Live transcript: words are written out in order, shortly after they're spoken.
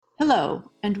Hello,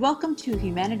 and welcome to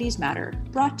Humanities Matter,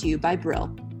 brought to you by Brill.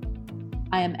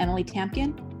 I am Emily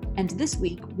Tamkin, and this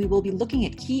week we will be looking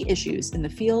at key issues in the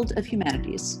field of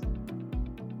humanities.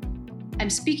 I'm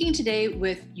speaking today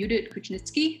with Judit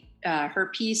Kuschnitzki.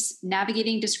 Her piece,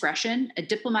 Navigating Discretion, a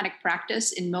Diplomatic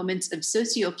Practice in Moments of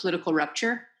Socio-political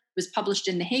Rupture, was published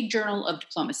in the Hague Journal of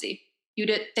Diplomacy.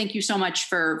 Judit, thank you so much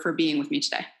for being with me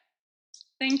today.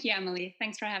 Thank you, Emily.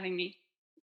 Thanks for having me.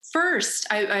 First,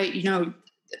 I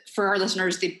for our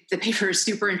listeners, the paper is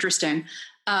super interesting,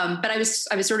 but I was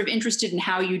sort of interested in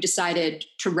how you decided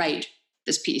to write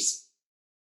this piece.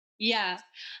 Well,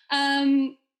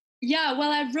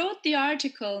 I wrote the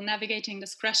article Navigating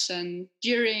Discretion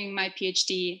during my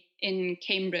PhD in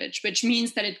Cambridge, which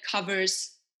means that it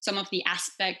covers some of the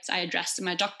aspects I addressed in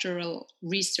my doctoral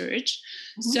research.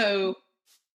 Mm-hmm. So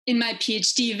in my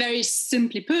PhD, very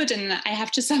simply put, and I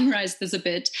have to summarize this a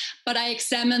bit, but I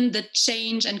examined the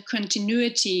change and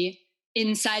continuity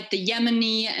inside the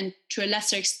Yemeni and to a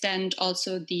lesser extent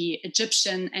also the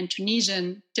Egyptian and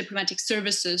Tunisian diplomatic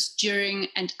services during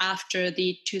and after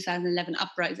the 2011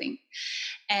 uprising.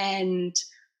 And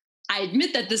I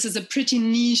admit that this is a pretty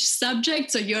niche subject,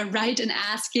 so you're right in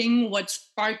asking what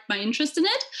sparked my interest in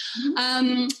it.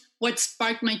 Mm-hmm. What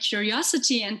sparked my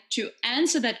curiosity? And to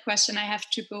answer that question, I have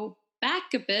to go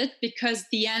back a bit because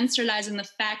the answer lies in the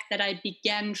fact that I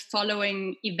began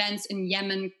following events in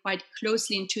Yemen quite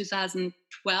closely in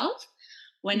 2012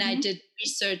 when mm-hmm. I did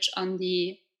research on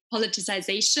the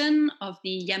politicization of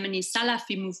the Yemeni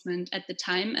Salafi movement at the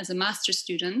time as a master's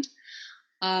student.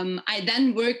 I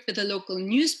then worked with a local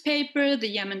newspaper, the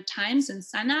Yemen Times in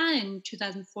Sana'a in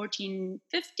 2014-15,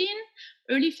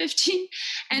 early 15,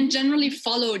 and generally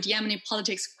followed Yemeni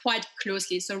politics quite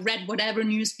closely. So read whatever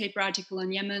newspaper article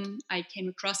on Yemen I came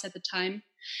across at the time.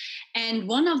 And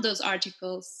one of those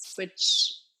articles,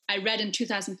 which I read in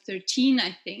 2013,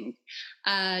 I think,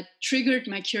 triggered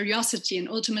my curiosity and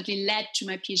ultimately led to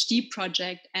my PhD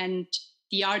project and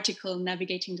the article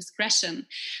Navigating Discretion.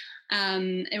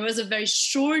 It was a very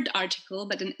short article,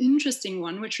 but an interesting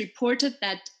one, which reported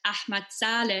that Ahmad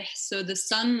Saleh, so the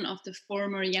son of the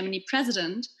former Yemeni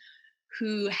president,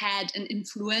 who had an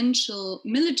influential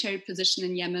military position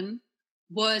in Yemen,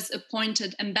 was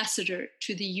appointed ambassador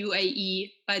to the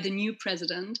UAE by the new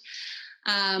president,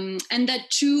 and that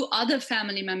two other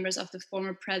family members of the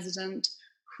former president,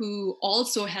 who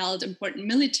also held important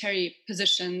military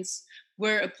positions,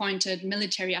 were appointed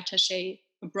military attaché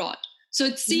abroad. So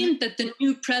it seemed that the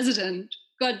new president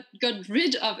got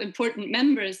rid of important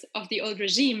members of the old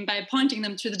regime by appointing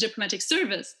them to the diplomatic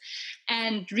service.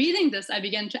 And reading this, I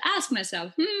began to ask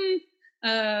myself,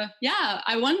 I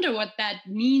wonder what that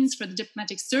means for the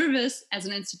diplomatic service as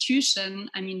an institution.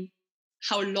 I mean,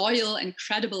 how loyal and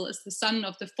credible is the son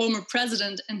of the former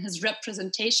president in his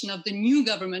representation of the new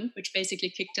government, which basically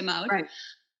kicked him out? Right.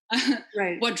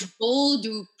 Right. What role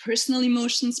do personal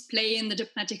emotions play in the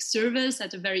diplomatic service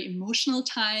at a very emotional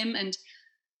time? And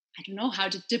I don't know, how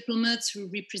did diplomats who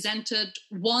represented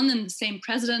one and the same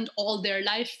president all their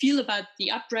life feel about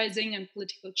the uprising and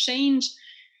political change?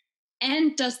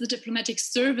 And does the diplomatic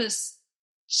service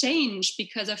change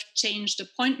because of changed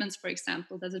appointments, for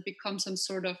example? Does it become some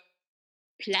sort of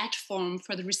platform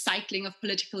for the recycling of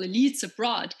political elites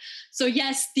abroad? So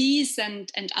yes, these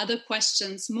and other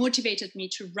questions motivated me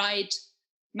to write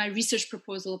my research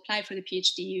proposal, apply for the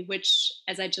PhD, which,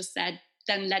 as I just said,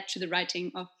 then led to the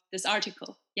writing of this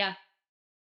article. Yeah.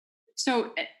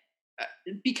 So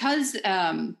because,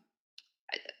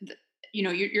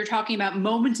 you're talking about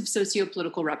moments of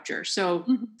socio-political rupture. So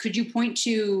mm-hmm. could you point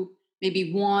to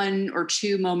maybe one or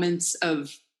two moments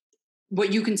of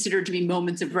what you consider to be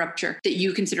moments of rupture that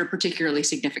you consider particularly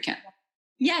significant?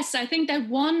 Yes, I think that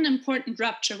one important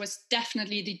rupture was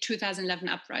definitely the 2011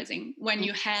 uprising, when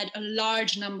you had a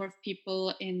large number of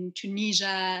people in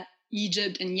Tunisia,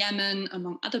 Egypt, and Yemen,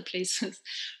 among other places,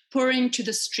 pouring to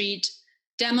the street,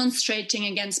 demonstrating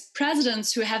against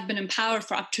presidents who have been in power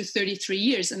for up to 33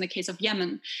 years in the case of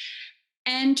Yemen,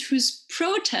 and whose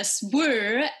protests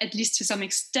were, at least to some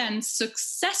extent,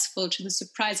 successful to the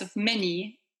surprise of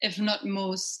many, if not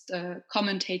most,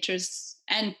 commentators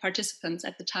and participants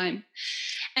at the time.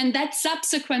 And that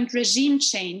subsequent regime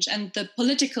change and the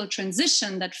political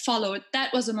transition that followed,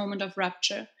 that was a moment of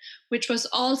rupture, which was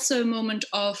also a moment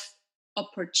of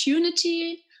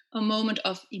opportunity, a moment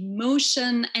of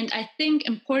emotion, and I think,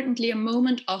 importantly, a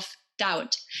moment of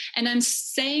doubt. And I'm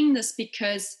saying this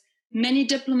because many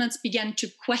diplomats began to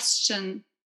question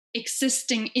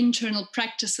existing internal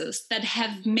practices that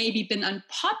have maybe been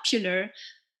unpopular,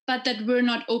 but that were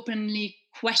not openly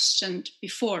questioned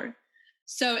before.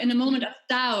 So in a moment of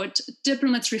doubt,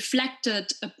 diplomats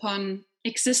reflected upon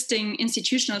existing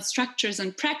institutional structures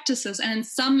and practices, and in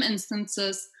some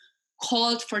instances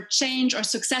called for change or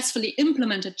successfully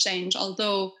implemented change,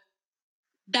 although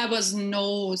that was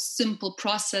no simple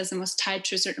process and was tied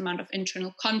to a certain amount of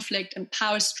internal conflict and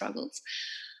power struggles.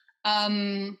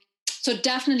 So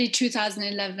definitely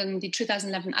the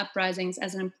 2011 uprisings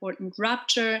as an important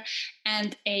rupture.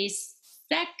 And a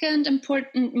second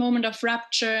important moment of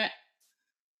rupture,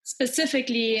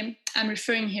 specifically, I'm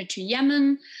referring here to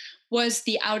Yemen, was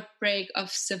the outbreak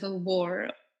of civil war.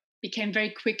 Became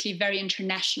very quickly very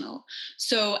international.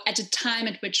 So at a time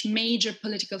at which major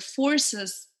political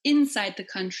forces inside the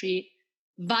country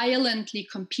violently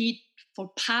compete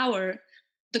for power,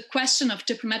 the question of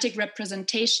diplomatic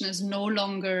representation is no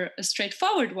longer a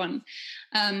straightforward one.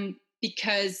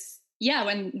 Because,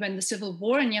 when the civil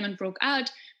war in Yemen broke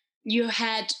out, you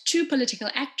had two political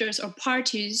actors or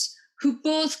parties who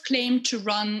both claimed to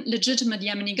run legitimate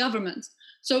Yemeni governments.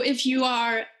 So if you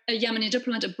are a Yemeni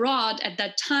diplomat abroad at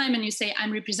that time and you say,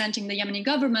 I'm representing the Yemeni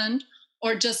government,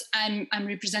 or just I'm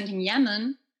representing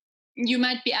Yemen, you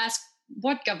might be asked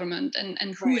what government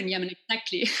and who in Yemen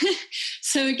exactly.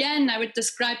 So again, I would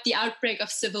describe the outbreak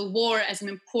of civil war as an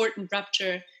important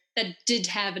rupture that did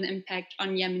have an impact on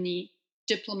Yemeni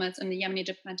diplomats and the Yemeni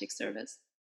diplomatic service.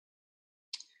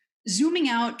 Zooming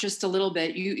out just a little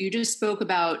bit, you just spoke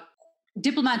about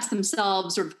diplomats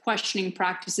themselves sort of questioning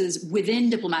practices within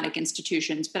diplomatic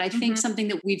institutions. But I think something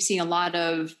that we've seen a lot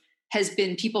of has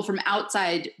been people from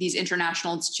outside these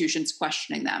international institutions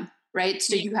questioning them, right?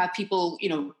 So you have people,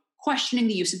 questioning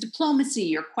the use of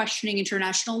diplomacy or questioning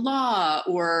international law,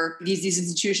 or these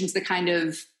institutions that kind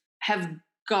of have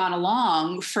gone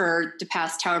along for the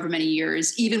past however many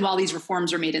years, even while these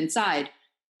reforms are made inside.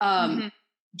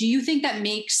 Do you think that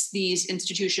makes these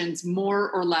institutions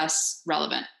more or less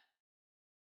relevant?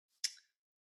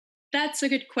 That's a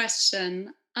good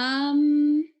question.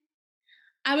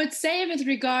 I would say with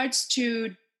regards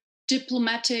to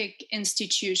diplomatic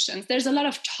institutions, there's a lot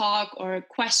of talk or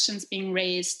questions being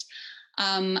raised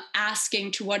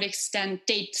asking to what extent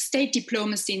state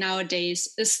diplomacy nowadays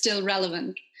is still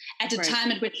relevant at a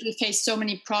time at which we face so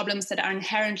many problems that are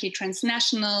inherently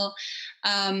transnational,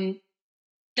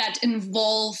 that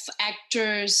involve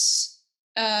actors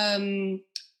that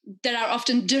are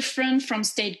often different from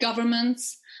state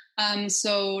governments.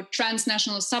 So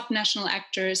transnational, subnational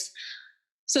actors.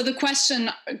 So the question,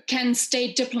 can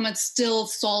state diplomats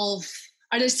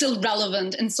are they still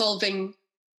relevant in solving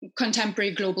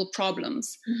contemporary global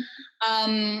problems?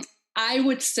 I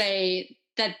would say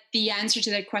that the answer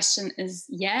to that question is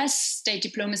yes, state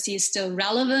diplomacy is still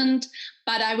relevant,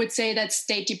 but I would say that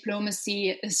state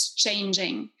diplomacy is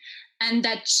changing. And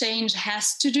that change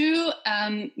has to do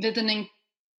with the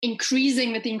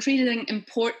increasing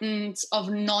importance of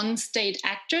non-state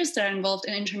actors that are involved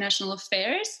in international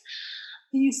affairs.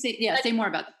 Can you say more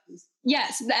about that, please?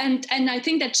 Yes, and I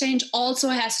think that change also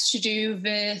has to do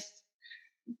with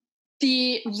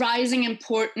the rising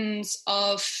importance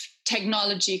of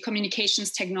technology,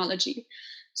 communications technology.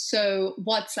 So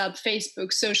WhatsApp,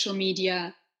 Facebook, social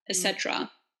media,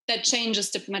 etc. That changes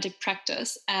diplomatic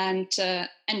practice and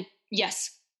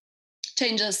yes,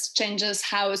 changes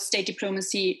how state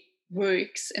diplomacy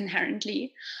works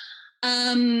inherently.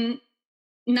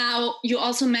 Now, you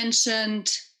also mentioned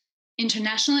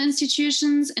international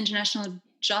institutions, international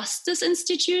justice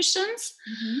institutions,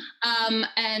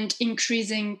 and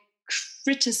increasing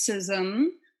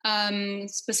criticism,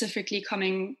 specifically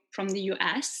coming from the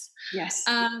US. Yes.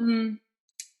 I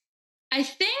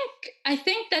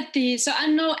think that so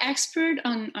I'm no expert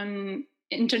on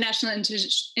international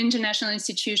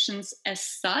institutions as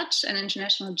such and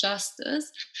international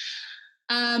justice.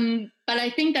 But I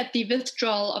think that the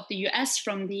withdrawal of the US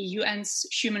from the UN's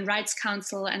Human Rights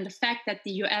Council and the fact that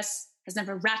the US has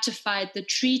never ratified the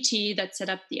treaty that set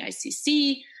up the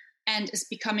ICC and is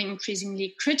becoming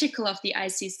increasingly critical of the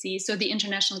ICC, so the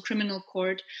International Criminal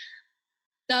Court,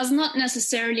 does not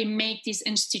necessarily make these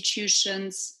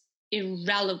institutions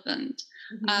irrelevant.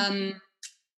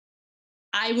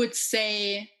 I would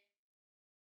say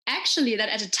actually that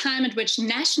at a time at which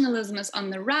nationalism is on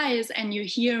the rise and you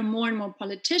hear more and more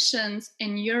politicians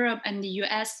in Europe and the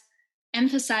US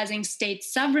emphasizing state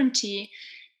sovereignty,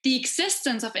 the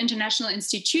existence of international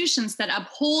institutions that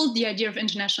uphold the idea of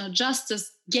international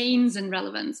justice gains in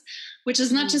relevance, which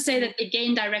is not to say that they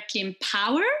gain directly in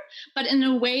power, but in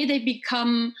a way they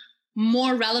become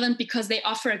more relevant because they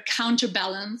offer a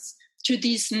counterbalance to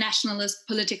these nationalist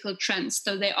political trends.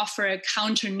 So they offer a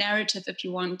counter narrative, if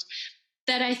you want,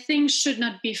 that I think should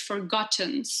not be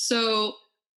forgotten. So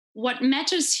what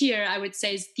matters here, I would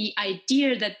say, is the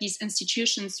idea that these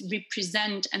institutions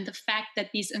represent and the fact that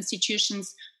these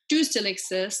institutions do still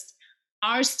exist,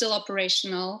 are still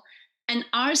operational, and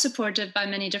are supported by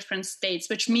many different states,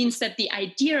 which means that the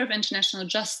idea of international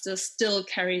justice still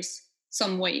carries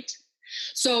some weight.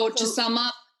 So to sum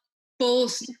up,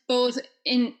 both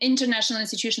in international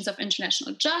institutions of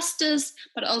international justice,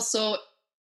 but also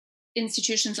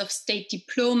institutions of state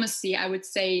diplomacy, I would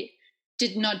say,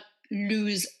 did not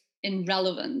lose in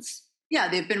relevance. Yeah,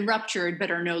 they've been ruptured, but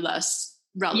are no less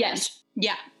relevant. Yes,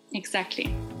 yeah,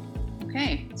 exactly.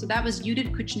 Okay, so that was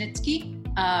Judit Kuschnitzki.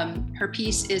 Her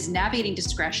piece is Navigating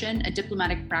Discretion, a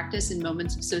Diplomatic Practice in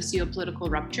Moments of Socio-political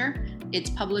Rupture. It's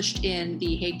published in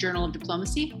the Hague Journal of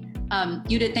Diplomacy.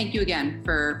 Judit, thank you again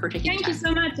for taking the time. Thank you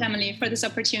so much, Emily, for this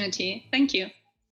opportunity. Thank you.